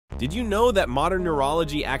Did you know that modern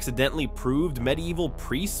neurology accidentally proved medieval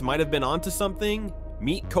priests might have been onto something?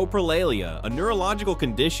 Meet coprolalia, a neurological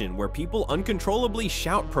condition where people uncontrollably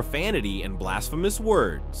shout profanity and blasphemous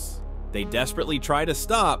words. They desperately try to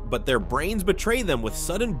stop, but their brains betray them with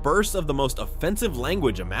sudden bursts of the most offensive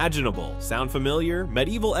language imaginable. Sound familiar?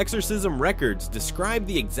 Medieval exorcism records describe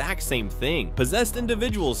the exact same thing. Possessed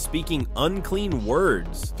individuals speaking unclean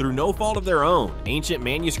words through no fault of their own. Ancient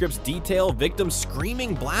manuscripts detail victims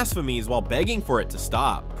screaming blasphemies while begging for it to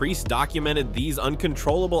stop. Priests documented these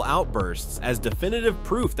uncontrollable outbursts as definitive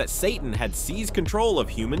proof that Satan had seized control of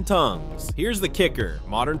human tongues. Here's the kicker: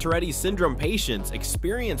 modern Tourette syndrome patients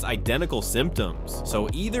experience identical symptoms. So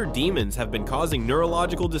either demons have been causing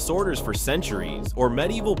neurological disorders for centuries, or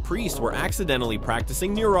medieval priests were accidentally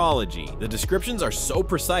practicing neurology. The descriptions are so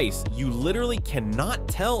precise, you literally cannot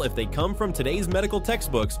tell if they come from today's medical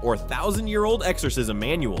textbooks or thousand-year-old exorcism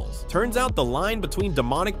manuals. Turns out the line between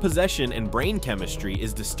demonic possession and brain chemistry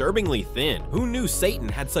is disturbingly thin. Who knew Satan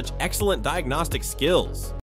had such excellent diagnostic skills?